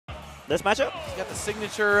This matchup? He's got the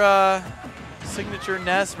signature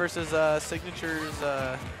Ness versus signatures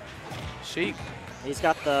Sheik. He's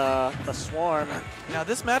got the swarm. Now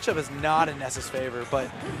this matchup is not in Ness's favor,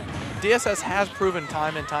 but DSS has proven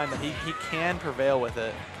time and time that he can prevail with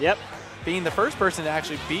it. Yep. Being the first person to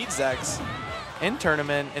actually beat Zex in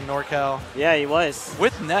tournament in NorCal. Yeah, he was.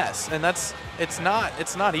 With Ness, and it's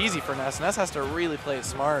not easy for Ness. Ness has to really play it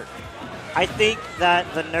smart. I think that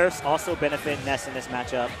the nerfs also benefit Ness in this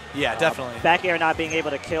matchup. Yeah, definitely. Back air not being able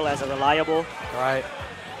to kill as a reliable. Right.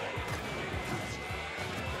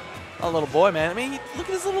 A little boy, man. I mean, look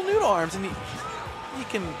at his little noodle arms, and he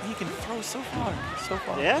can throw so far, so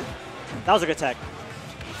far. Yeah, that was a good tech.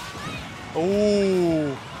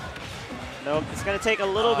 Ooh. Nope, it's gonna take a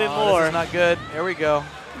little bit more. This is not good. Here we go.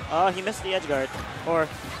 He missed the edge guard, or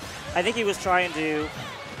I think he was trying to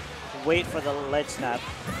wait for the ledge snap.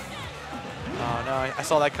 Oh no, I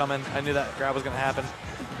saw that coming. I knew that grab was gonna happen.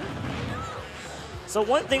 So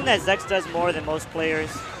one thing that Zex does more than most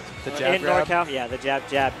players the jab in grab? NorCal, yeah, the jab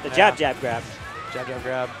grab. Jab grab. Jab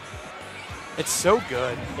grab. It's so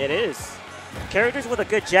good. It is. Characters with a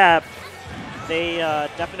good jab, they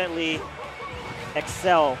definitely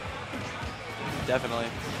excel. Definitely.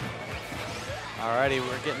 Alrighty,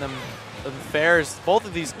 we're getting them fairs. Both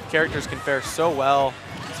of these characters can fare so well,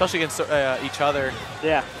 especially against each other.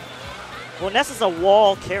 Yeah. Well, Ness is a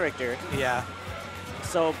wall character. Yeah.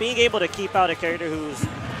 So being able to keep out a character who's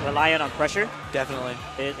reliant on pressure, definitely,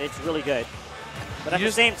 it's really good. But at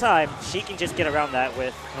the same time, she can just get around that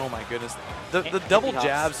with. Oh my goodness, the double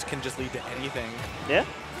jabs can just lead to anything. Yeah.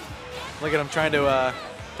 Look at him trying to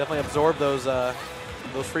definitely absorb those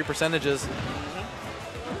free percentages.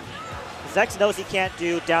 Zex knows he can't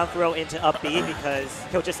do down throw into up B because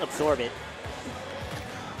he'll just absorb it.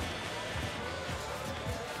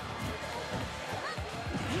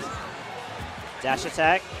 Dash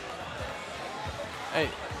attack. Hey,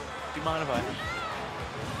 do you mind if I?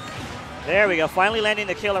 There we go. Finally landing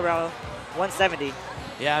the kill around 170.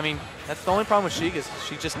 Yeah, I mean, that's the only problem with Sheik is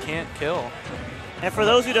she just can't kill. And for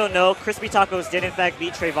those who don't know, Crispy Tacos did in fact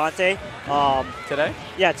beat Trevante. Today?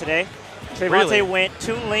 Yeah, today. Trevante Really? went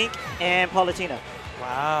Toon Link and Palutena.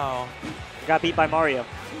 Wow. Got beat by Mario.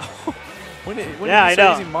 when did yeah, he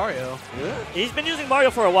start using Mario? Yeah. He's been using Mario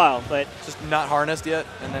for a while, but just not harnessed yet,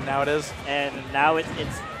 and then now it is. And now it's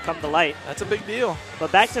come to light. That's a big deal.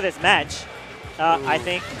 But back to this match, I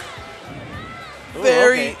think.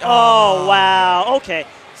 Very. Okay. Oh wow. Okay,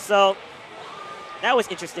 so that was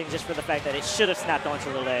interesting just for the fact that it should have snapped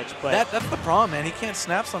onto the ledge. But that's the problem, man. He can't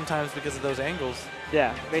snap sometimes because of those angles.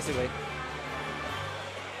 Yeah, basically.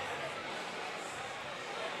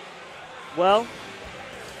 Well,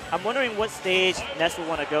 I'm wondering what stage Ness will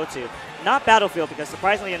want to go to. Not Battlefield, because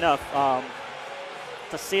surprisingly enough,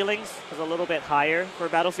 the ceilings is a little bit higher for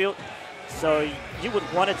Battlefield. So you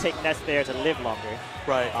would want to take Ness there to live longer.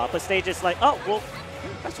 Right. But stages like, oh, well,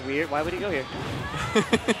 that's weird. Why would he go here?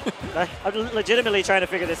 I'm legitimately trying to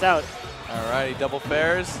figure this out. All right, double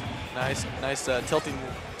fairs. Nice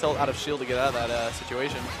tilt out of shield to get out of that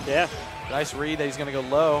situation. Yeah. Nice read that he's going to go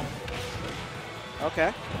low.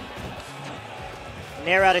 Okay.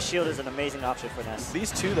 Nair out of shield is an amazing option for Ness. These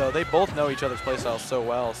two, though, they both know each other's playstyles so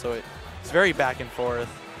well, so it's very back and forth.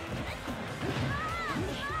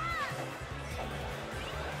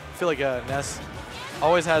 I feel like Ness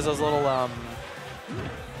always has those little,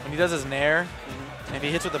 when he does his nair, and if he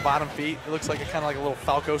hits with the bottom feet, it looks like kind of like a little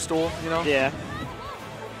Falco stool, you know? Yeah.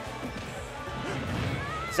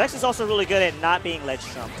 Zex is also really good at not being ledge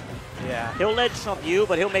trumped. Yeah. He'll ledge trump you,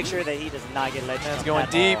 but he'll make sure that he does not get ledge trumped. That's going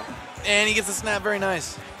deep, and he gets the snap. Very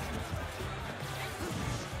nice.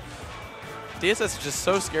 DSS is just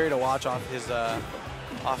so scary to watch off his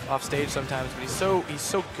off stage sometimes, but he's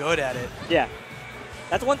so good at it. Yeah.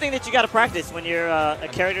 That's one thing that you got to practice when you're a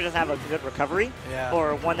character doesn't have a good recovery,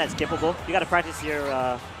 or one that's skippable. You got to practice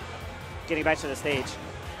your getting back to the stage.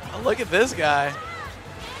 Oh, look at this guy.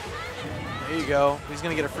 There you go. He's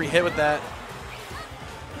going to get a free hit with that.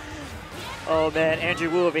 Oh, man. Andrew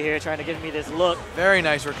Wu over here trying to give me this look. Very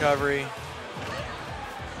nice recovery.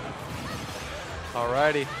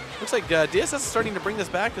 Alrighty. Looks like DSS is starting to bring this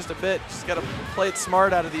back just a bit. Just got to play it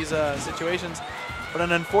smart out of these situations. But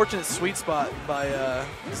an unfortunate sweet spot by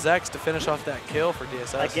Zex to finish off that kill for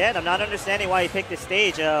DSS. Again, I'm not understanding why he picked this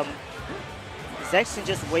stage. Zex can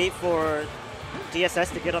just wait for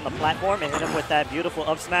DSS to get on the platform and hit him with that beautiful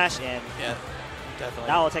up smash. And yeah, definitely.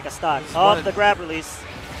 Now we'll take a stock. Oh, the grab release.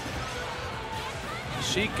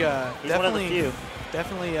 Sheik He's one of the few.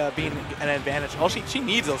 Definitely being an advantage. Oh, she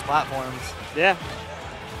needs those platforms. Yeah.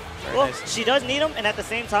 Very well, nice. She does need them, and at the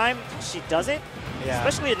same time, she doesn't. Yeah.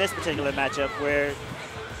 Especially in this particular matchup where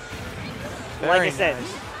like I said,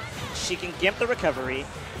 nice. she can gimp the recovery.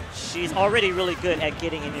 She's already really good at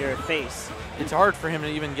getting in your face. It's hard for him to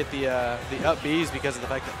even get the up Bs because of the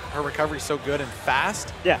fact that her recovery is so good and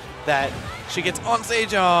fast. Yeah. That she gets on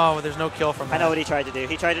stage. Oh, but there's no kill from that. I know what he tried to do.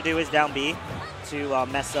 He tried to do his down B to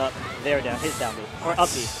mess up his down B, or up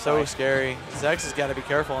B. So scary. Zex has got to be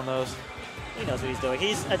careful on those. He knows what he's doing.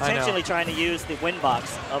 He's intentionally trying to use the win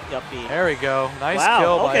box of the up B. There we go. Nice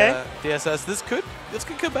kill by DSS. This could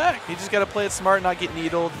come back. He just got to play it smart, not get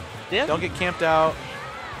needled. Yeah. Don't get camped out.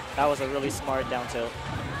 That was a really smart down tilt.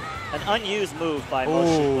 An unused move by most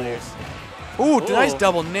Sheik players. Ooh, nice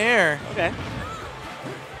double nair. Okay.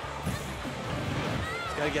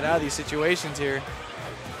 Just got to get out of these situations here.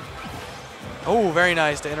 Oh, very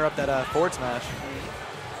nice to interrupt that forward smash.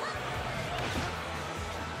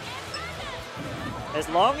 As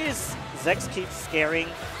long as Zex keeps scaring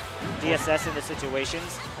DSS into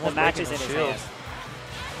situations, the match is in his hands.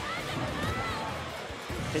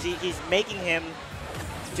 Because he's making him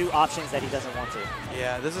do options that he doesn't want to.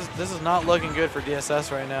 Yeah, this is not looking good for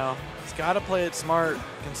DSS right now. He's got to play it smart,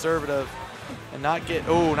 conservative, and not get.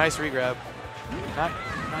 Oh, nice regrab. Not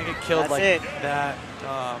get killed like that.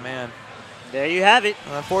 Oh man. There you have it.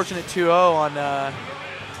 An unfortunate 2-0 on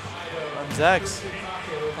Zex.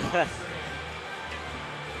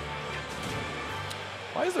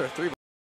 Why is there a 3?